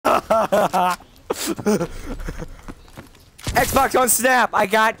Xbox on Snap. I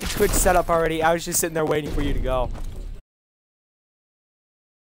got the Twitch set up already. I was just sitting there waiting for you to go.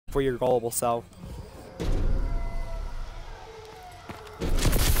 For your gullible self.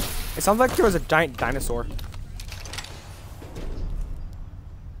 It sounds like there was a giant dinosaur.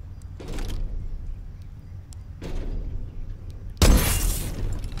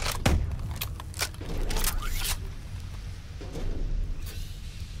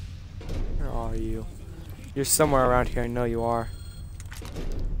 Where are you? You're somewhere around here. I know you are.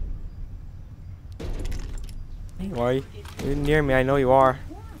 Hey, are you? You're near me. I know you are.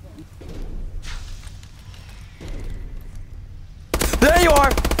 There you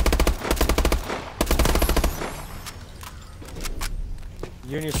are!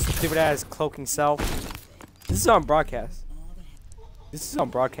 You and your stupid ass cloaking self. This is on broadcast. This is on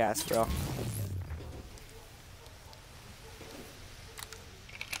broadcast, bro.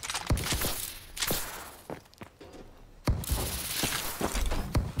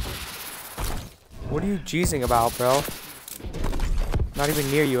 What are you jeezing about, bro? Not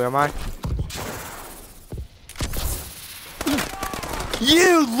even near you, am I?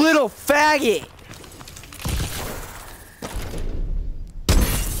 You little faggot!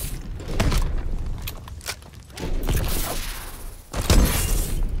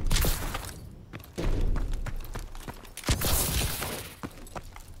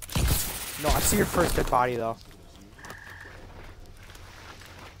 No, I see your first dead body though.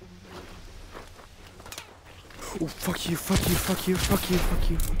 Oh, fuck you, fuck you, fuck you, fuck you, fuck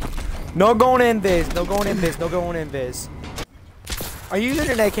you, fuck you. No going in Viz, no going in Viz, no going in Viz. Are you using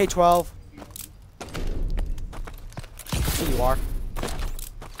an AK-12? There you are.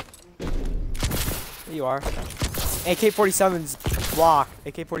 There you are. AK-47's block.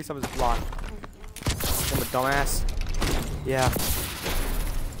 AK-47's block. I'm a dumbass. Yeah.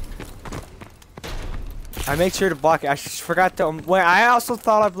 I make sure to block it. I forgot to. Wait, I also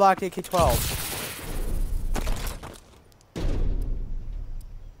thought I blocked AK-12.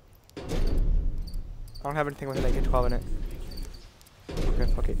 I don't have anything with an AK-12 in it. Okay,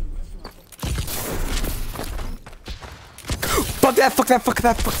 fuck it. Fuck that, fuck that, fuck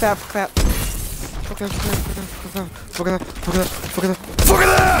that, fuck that, fuck that. Fuck that, fuck that, fuck that, fuck that, fuck that, fuck that, fuck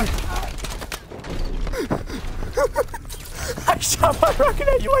that! I shot my rocket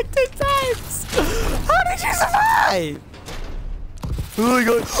at you like 10 times! How did you survive? Oh my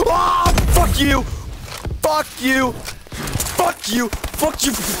god. Oh, fuck you! Fuck you! Fuck you! Fuck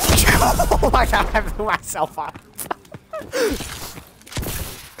you! Oh my god, I blew myself up.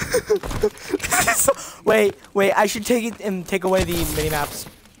 Wait, I should take it and take away the mini-maps.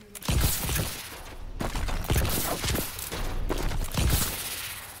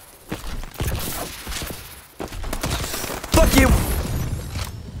 Fuck you!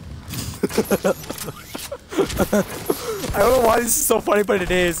 I don't know why this is so funny, but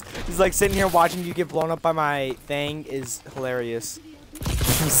it is. It's like sitting here watching you get blown up by my thing is hilarious.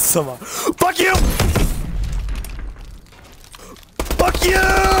 Fuck you! Fuck you!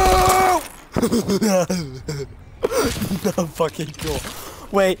 No fucking cool.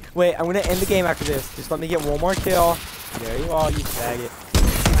 Wait, I'm gonna end the game after this. Just let me get one more kill. There you are, you faggot.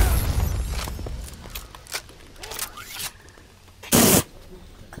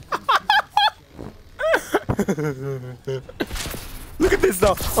 Look at this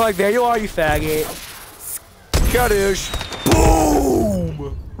though. I'm like, there you are, you faggot. Skadoosh.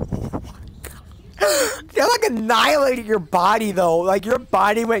 Boom! They like annihilated your body though. Like your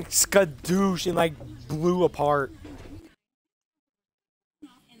body went skadoosh and like blew apart.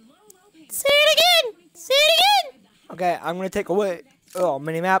 Say it again! Say it again! Okay, I'm gonna take away. Oh,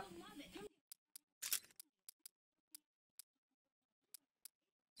 mini-map.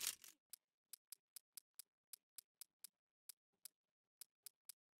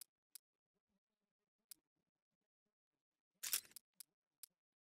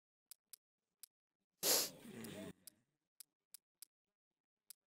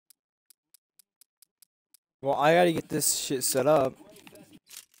 Well, I gotta get this shit set up.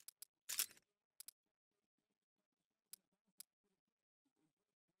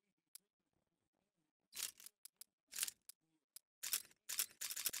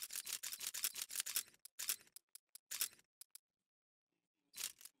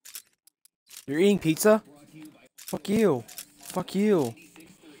 You're eating pizza? Fuck you. Fuck you.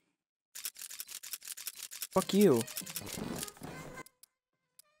 Fuck you.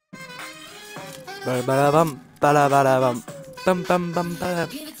 Ba-da-ba-da-bum, ba-da-ba-da-bum, bum-bum-bum-ba.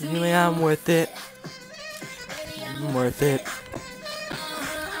 I'm worth it. I'm worth it.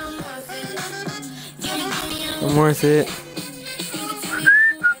 I'm worth it.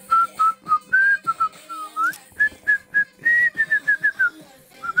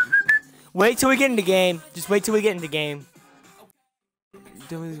 Wait till we get in the game. Just wait till we get in the game.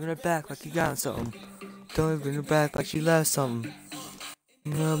 Don't leave her back like you got something. Don't leave her back like she left something.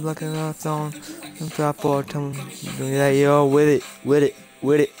 I'm looking at something. I'm top for tongue. Yeah, yo, with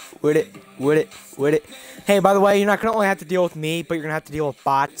it. Hey, by the way, you're not gonna only have to deal with me, but you're gonna have to deal with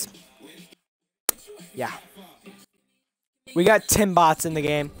bots. Yeah. We got 10 bots in the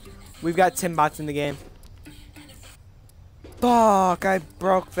game. We've got 10 bots in the game. Fuck, I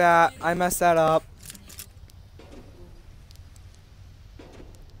broke that. I messed that up.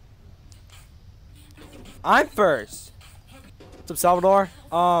 I'm first. What's up, Salvador?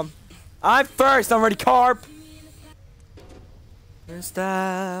 I'm first. I'm ready, Carp.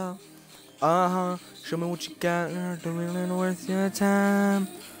 Style. Show me what you got. Don't really worth your time.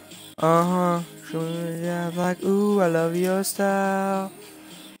 Show me what you got. Like, ooh, I love your style.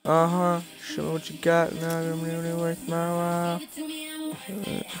 Show me what you got. Now don't really worth my while.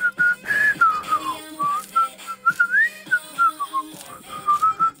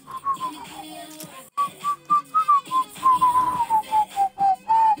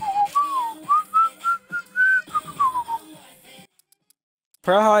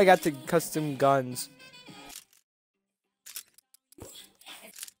 For how I got the custom guns.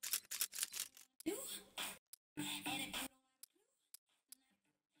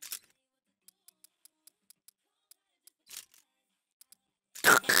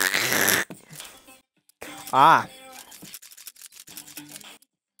 Ah.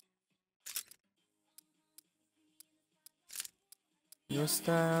 Your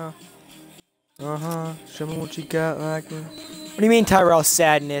style. Show me what you got like it. What do you mean, Tyrell?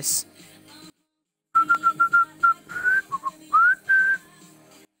 Sadness.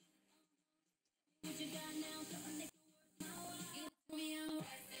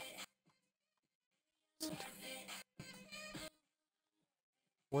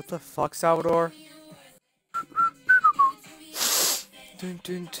 What the fuck, Salvador?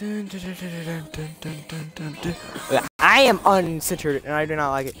 I am uncentered and I do not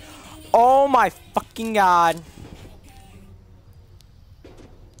like it. Oh my fucking god.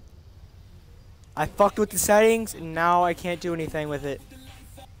 I fucked with the settings and now I can't do anything with it.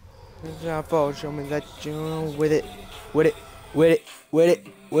 Show me that you with it.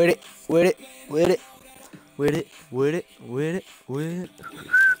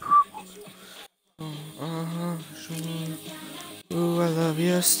 Ooh, I love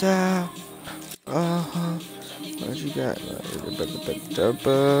your style. What you got?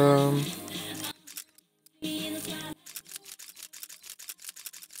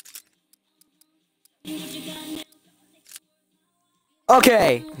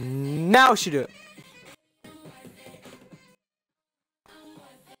 Okay, now we should do it.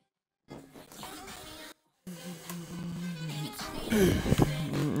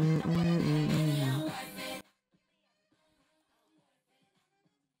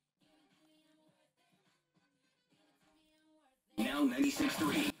 Now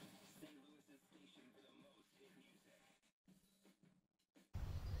 96.3.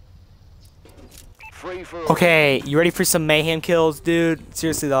 Okay, you ready for some mayhem kills, dude?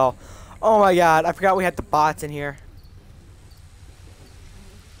 Seriously though. Oh my god, I forgot we had the bots in here.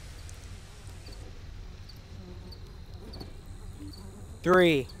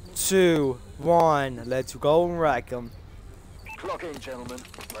 Three, 2, 1, let's go and wreck them. Clock in, gentlemen.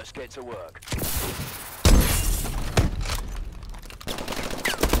 Let's get to work.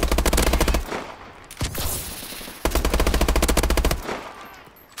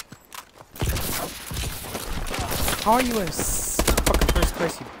 How are you in fucking first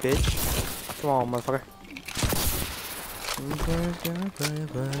place, you bitch? Come on, motherfucker.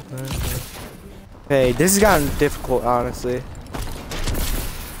 Hey, this has gotten difficult, honestly.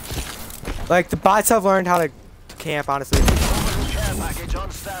 Like, the bots have learned how to camp, honestly.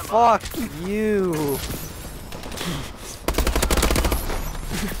 Fuck you.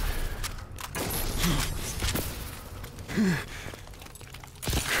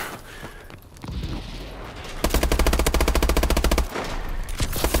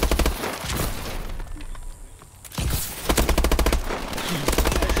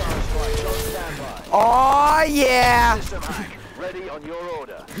 Oh yeah! Ready on your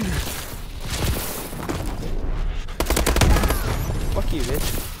order. Fuck you, bitch.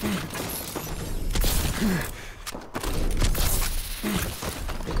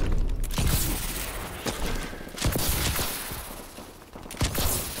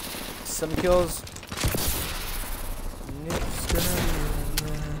 Some kills.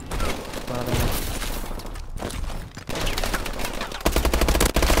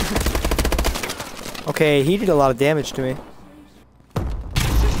 Okay, he did a lot of damage to me.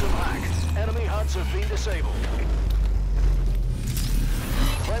 System hacked. disabled.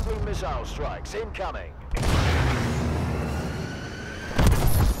 Friendly missile strikes incoming.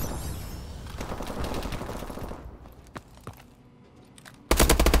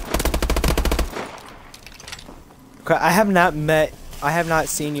 Okay, I have not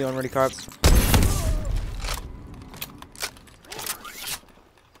seen you on Ready Carp.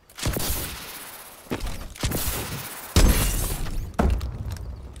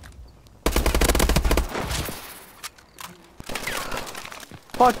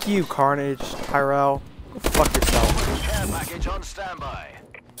 Fuck you, Carnage, Tyrell. Go fuck yourself. Care package on standby.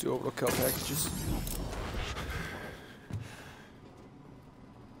 2 orbital kill packages.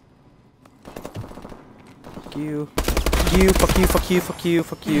 Fuck you. Fuck you, fuck you, fuck you, fuck you,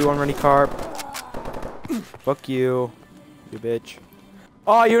 fuck you, on Ready Carp. Fuck you. You bitch.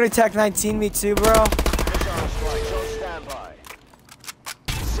 Oh, you're gonna attack 19 me too, bro? Missile strikes on standby.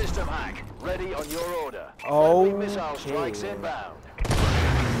 System hack, ready on your order. Oh. Friendly missile strikes inbound.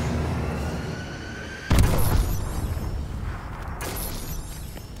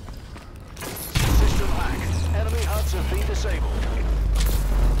 System hack, enemy hunts have been disabled.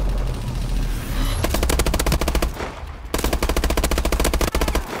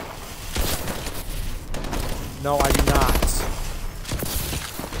 No, I do not.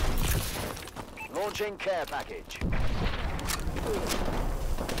 Launching care package.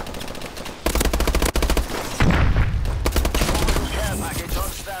 Care package on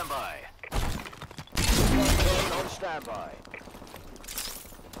standby. Recon drone on standby.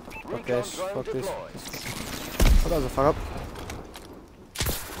 Fuck Recon this. drone Fuck this. deployed. Oh, that was a fuck up.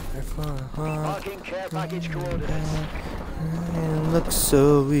 Marking care package coordinates. It looks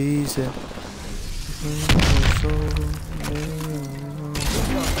so easy. Ready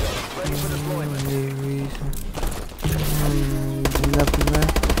for deployment.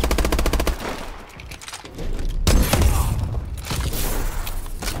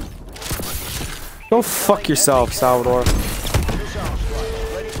 Go fuck yourself, Salvador. Missile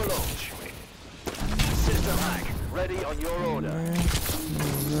strike ready for launch. System hack ready on your order.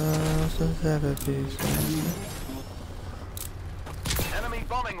 Enemy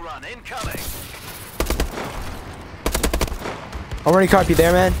bombing run incoming. Already copy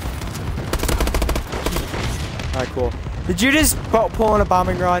there, man. Alright, cool. Did you just pull on a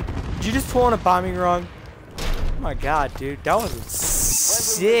bombing run? Did you just pull on a bombing run? Oh my god, dude. That was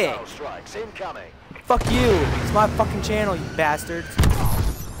sick. Missile strikes incoming. Fuck you. It's my fucking channel, you bastards.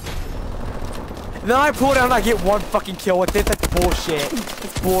 And then I pull it out and I get 1 fucking kill with it. That's bullshit.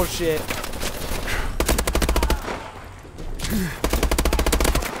 That's bullshit.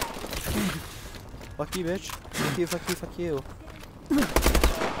 Fuck you, bitch. Fuck you, fuck you, fuck you.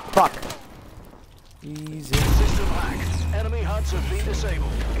 Fuck. Easy. System hack. Enemy hunts have been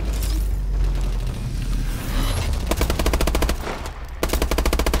disabled.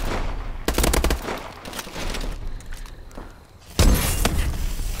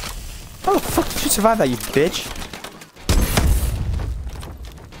 How the fuck did you survive that, you bitch?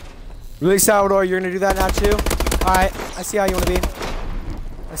 Really, Salvador, you're gonna do that now too? Alright, I see how you wanna be.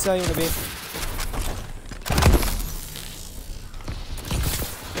 I see how you wanna be.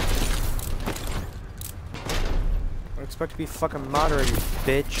 I expect to be fucking moderate, you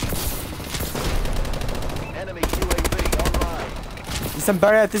bitch. Enemy UAV online. At least I'm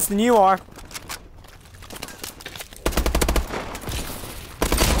better at this than you are.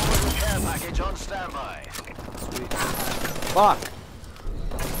 Care package on standby. Sweet. Fuck.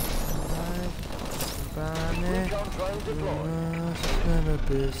 Recon drone deployed.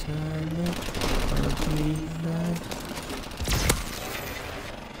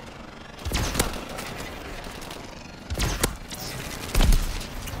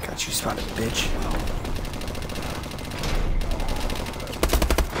 Got you spotted, bitch.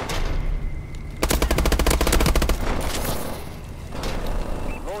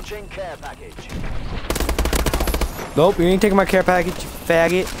 Launching care package. Nope, you ain't taking my care package, you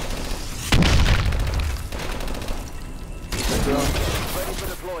faggot. Ready for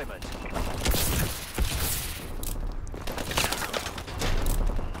deployment.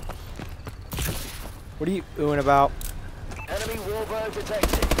 What are you doing about? Enemy warbird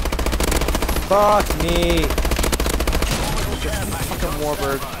detected. Fuck me. Care package Fucking on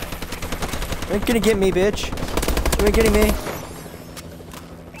warbird. standby. You ain't gonna get me, bitch. You ain't getting me.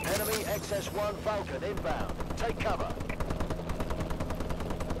 Enemy XS-1 Falcon inbound. Take cover.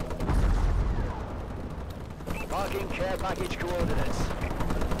 Marking care package coordinates.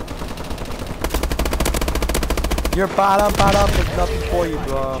 You're bottom. There's nothing for you,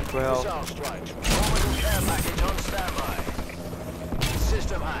 bro. Missile strikes. Orbital care package on standby.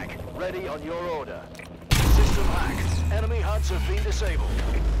 System hack. Ready on your order. System hacked. Enemy huts have been disabled.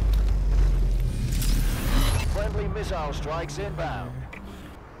 Friendly missile strikes inbound.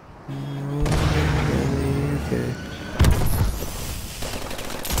 Okay.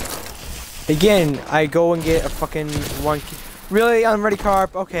 Again, I go and get a fucking one. Really, I'm ready,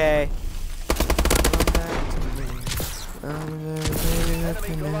 carp. Okay.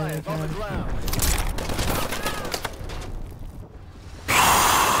 Enemy Goliath on the ground.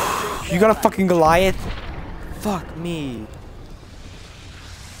 You got a fucking Goliath? Fuck me.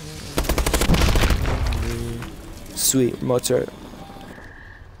 Sweet, remote turret.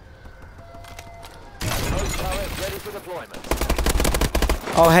 Most turret ready for deployment.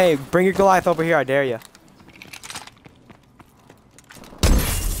 Oh hey, bring your Goliath over here, I dare ya.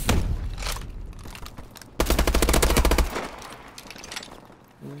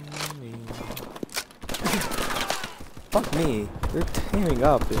 Fuck me. They're tearing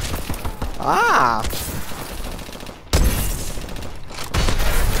up. Ah!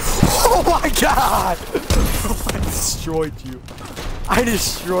 Oh my god! I destroyed you. I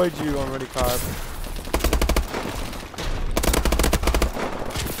destroyed you already, Carp.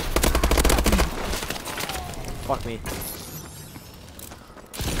 Fuck me.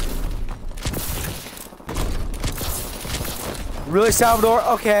 Really, Salvador?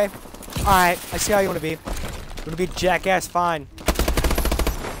 Okay. Alright, I see how you want to be. You want to be a jackass? Fine.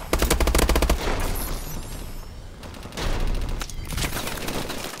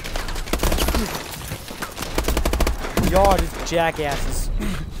 Y'all are just jackasses.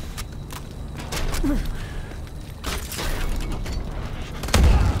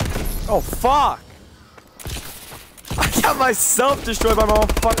 Oh, fuck! I got myself destroyed by my own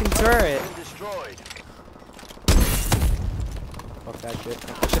fucking turret. Destroyed. Fuck that shit.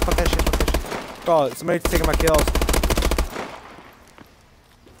 Fuck that shit, fuck that shit, fuck that shit. Oh, somebody's taking my kills.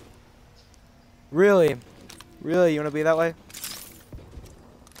 Really? Really? You wanna be that way?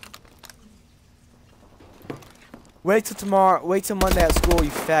 Wait till tomorrow. Wait till Monday at school,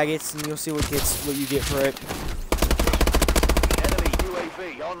 you faggots, and you'll see what you get for it. Enemy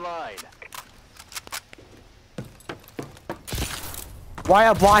UAV online. Why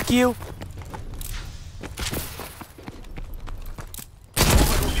I block you?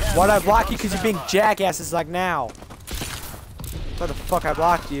 Why'd I block you? Because you're being jackasses like now. Why the fuck I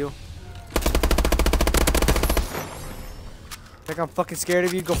blocked you? Think I'm fucking scared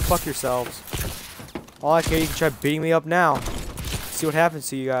of you? Go fuck yourselves. All I care, you can try beating me up now. See what happens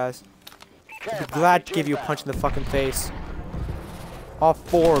to you guys. I'd be glad to give you a punch in the fucking face. All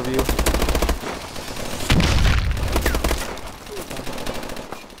four of you.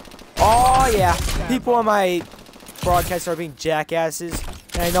 Oh yeah, people on my broadcast are being jackasses,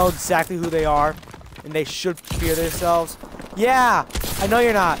 and I know exactly who they are, and they should fear themselves. Yeah, I know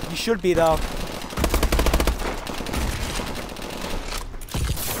you're not. You should be though.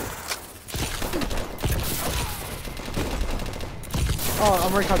 Oh,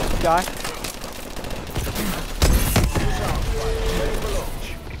 I'm already caught this guy.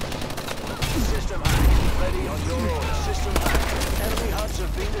 System hack. Ready on your order. System hack. Enemy huts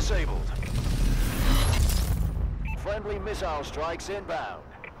have been disabled. Friendly missile strikes inbound.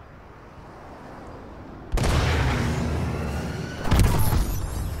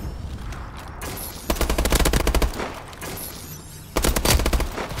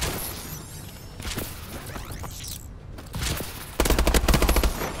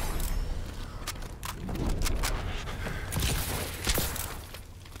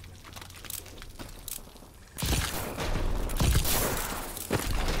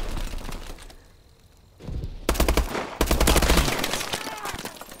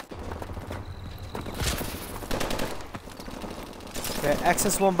 Okay,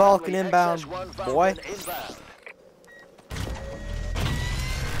 XS1 Vulcan inbound, boy.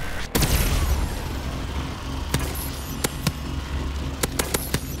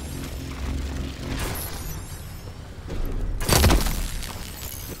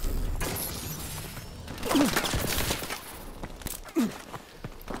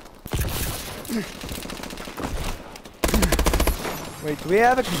 Wait, do we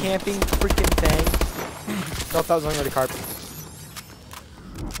have a camping freaking thing? Thought that was on the carpet.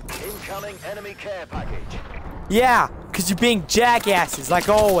 Incoming enemy care package. Yeah, because you're being jackasses, like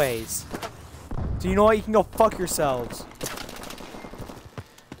always. So you know what? You can go fuck yourselves.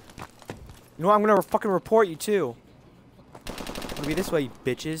 You know what? I'm gonna fucking report you too. It'll be this way, you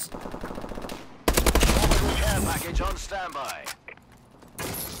bitches. Care package on standby.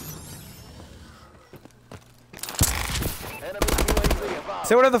 Enemy UAV above.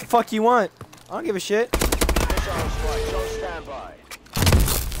 Say whatever the fuck you want. I don't give a shit. Missile strikes on standby.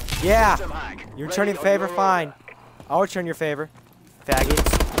 Yeah. System hack. You're Ready returning on favor, your fine. order. I'll return your favor.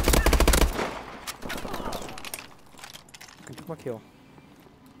 Faggots. Can took my kill.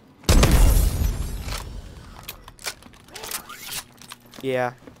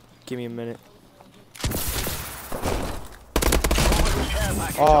 Yeah. Give me a minute. Care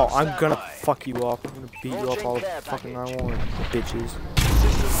package Oh, on I'm gonna standby. fuck you up. I'm gonna beat you up all the Care fucking I package. want, bitches.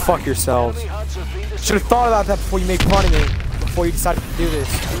 System Fuck hack. yourselves. Enemy hunts have been Should have disabled. thought about that before you made fun of me. Before you decided to do this.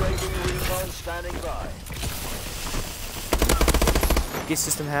 UAV recon standing by. Get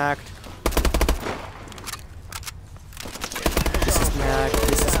system hacked. Get system hacked.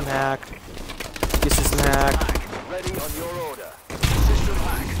 Get system hacked. Get system hacked. Hack. Ready on your order. System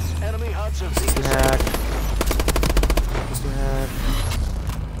hack. Enemy hunts have been System disabled. hacked. System hacked.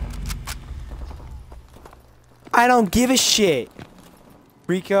 I don't give a shit.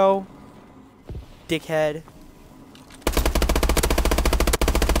 Rico. Dickhead.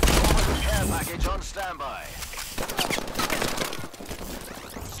 Care package on standby.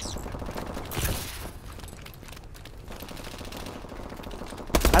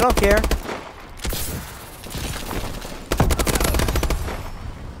 I don't care.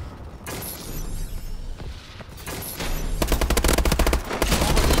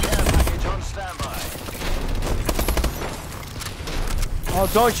 Care package on standby. Oh,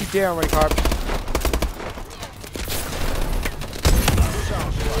 don't you dare, Ray Carp. Missile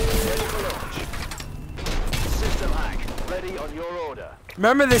strike ready for launch. System hack. Ready on your order.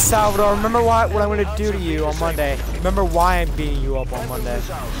 Remember this, Salvador. Remember what I'm going to do to you on Monday. Remember why I'm beating you up on Monday.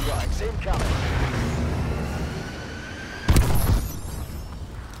 Missile strikes incoming.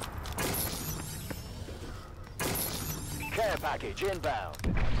 Care package inbound.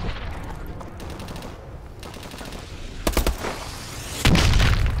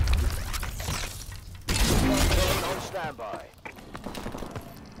 Drone on standby.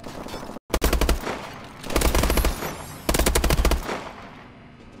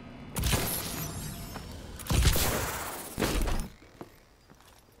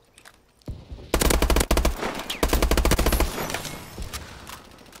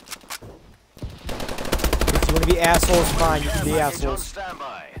 If you want to be assholes, fine. You can be Care package on assholes.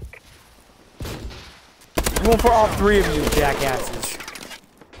 standby. I'm going for all three of you, jackasses.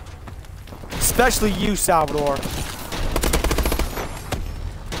 Especially you, Salvador.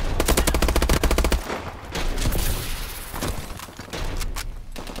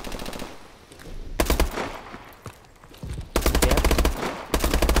 Yep.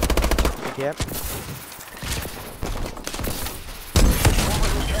 Yep.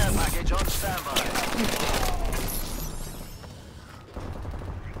 Care package on standby.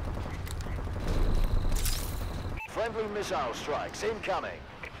 Friendly missile strikes incoming.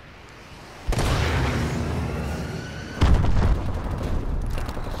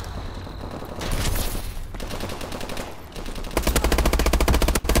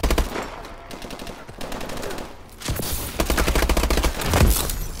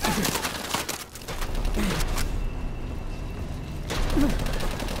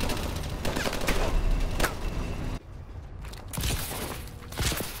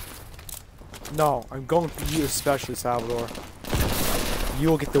 No, I'm going for you especially, Salvador. You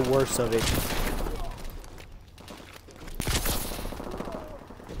will get the worst of it.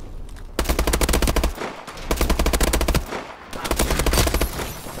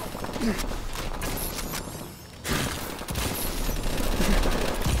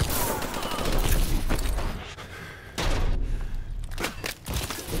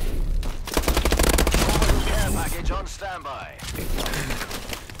 Care package on standby.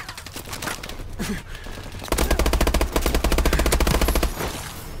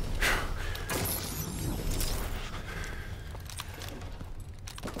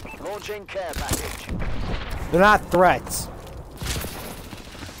 Launching care package. They're not threats.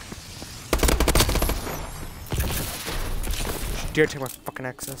 You dare take my fucking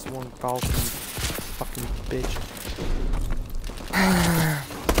XS1 Falcon, you fucking bitch.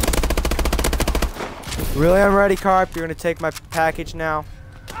 Really, I'm ready, Carp. You're gonna take my package now.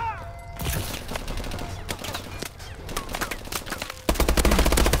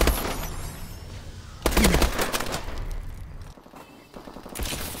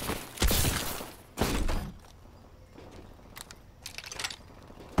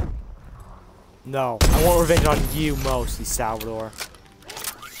 No, I want revenge on you mostly, Salvador.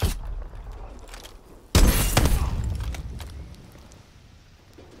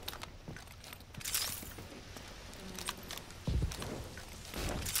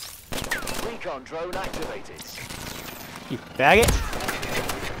 Recon drone activated. You faggot.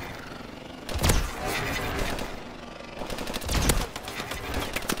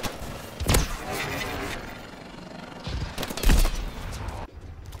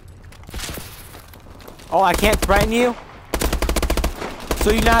 Oh, I can't threaten you?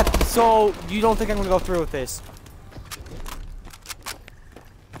 So you don't think I'm gonna go through with this?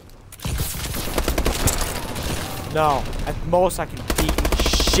 No. At most I can beat the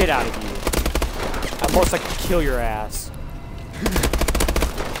shit out of you. At most I can kill your ass.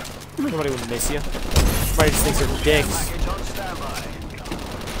 Nobody would miss you. Everybody just thinks they're dicks. Package on standby.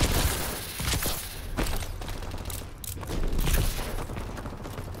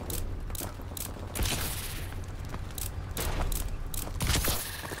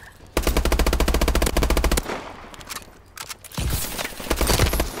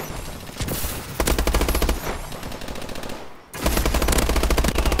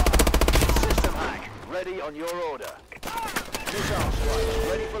 System hack. Ready on your order. Missile strike.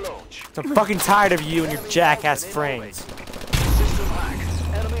 Ready for launch. I'm fucking tired of you and your jackass friends. System hack.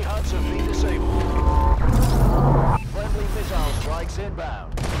 Enemy huts have been disabled. Friendly missile strikes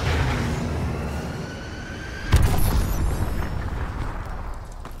inbound.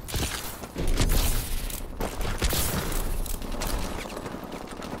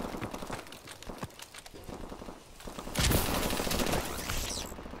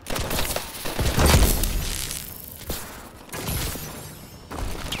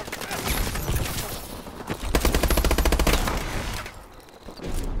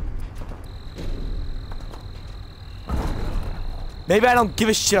 Maybe I don't give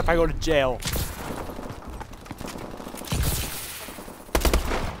a shit if I go to jail.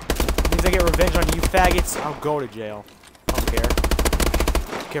 Means I get revenge on you faggots, I'll go to jail. I don't care. I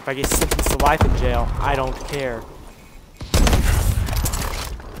don't care if I get sentenced to life in jail. I don't care.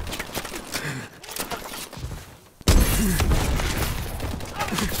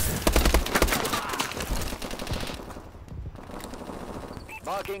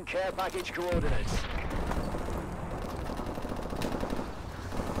 Marking care package coordinates.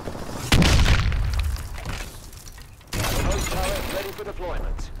 Remote turret ready for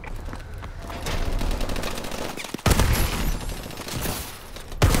deployment.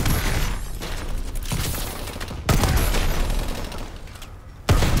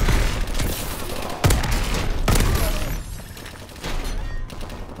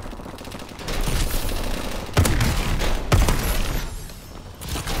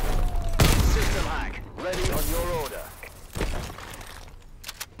 System hack ready on your order.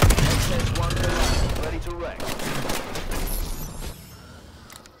 SS-1 Goliath ready to wreck.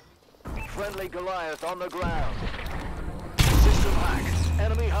 Friendly Goliath on the ground. System hack.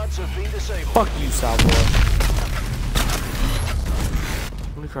 Enemy huts have been disabled. Fuck you, Salvador.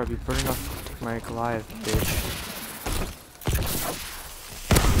 I'm gonna try to be burning up my Goliath, bitch.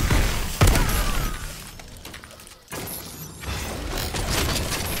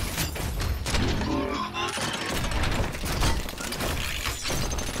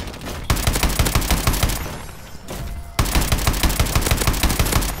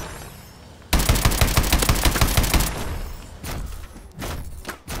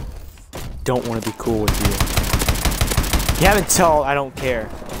 Don't want to be cool with you. You haven't told, I don't care.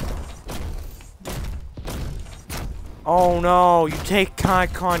 Oh no, you take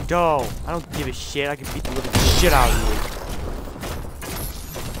Kondo. I don't give a shit. I can beat the living shit out of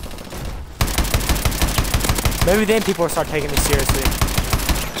you. Maybe then people will start taking me seriously.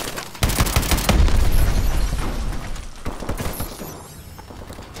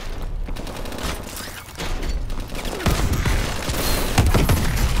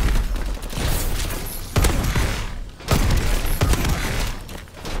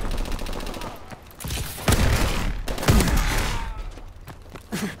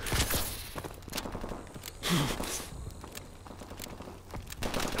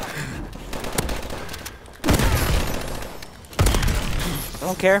 I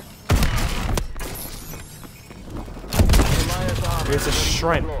don't care. Here's a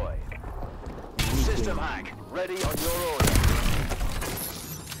shrimp. System hack ready on your order.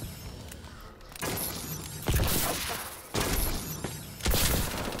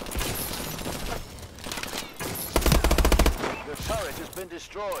 The turret has been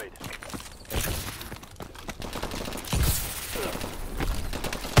destroyed.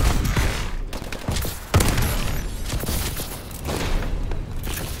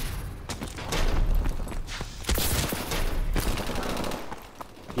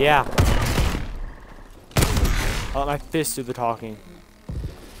 Yeah. I'll let my fist do the talking.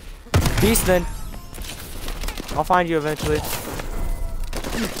 Peace then. I'll find you eventually.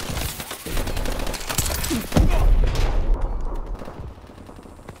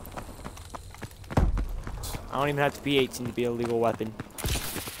 I don't even have to be 18 to be a legal weapon.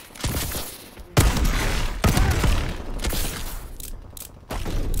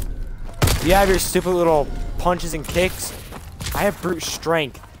 You have your stupid little punches and kicks. I have brute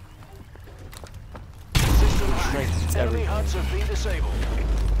strength. System Strength hacked. is Enemy everything. huts have been disabled.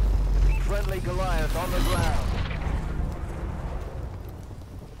 Friendly Goliath on the ground.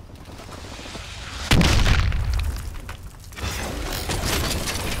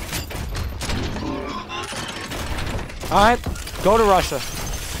 Alright, go to Russia.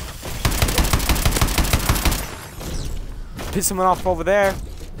 Piss someone off over there.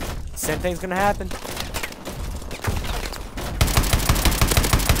 Same thing's gonna happen.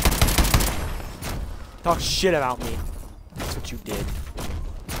 Talk shit about me. That's what you did.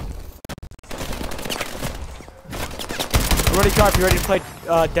 I'm ready, Carp. You ready to play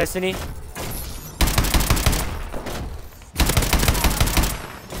Destiny?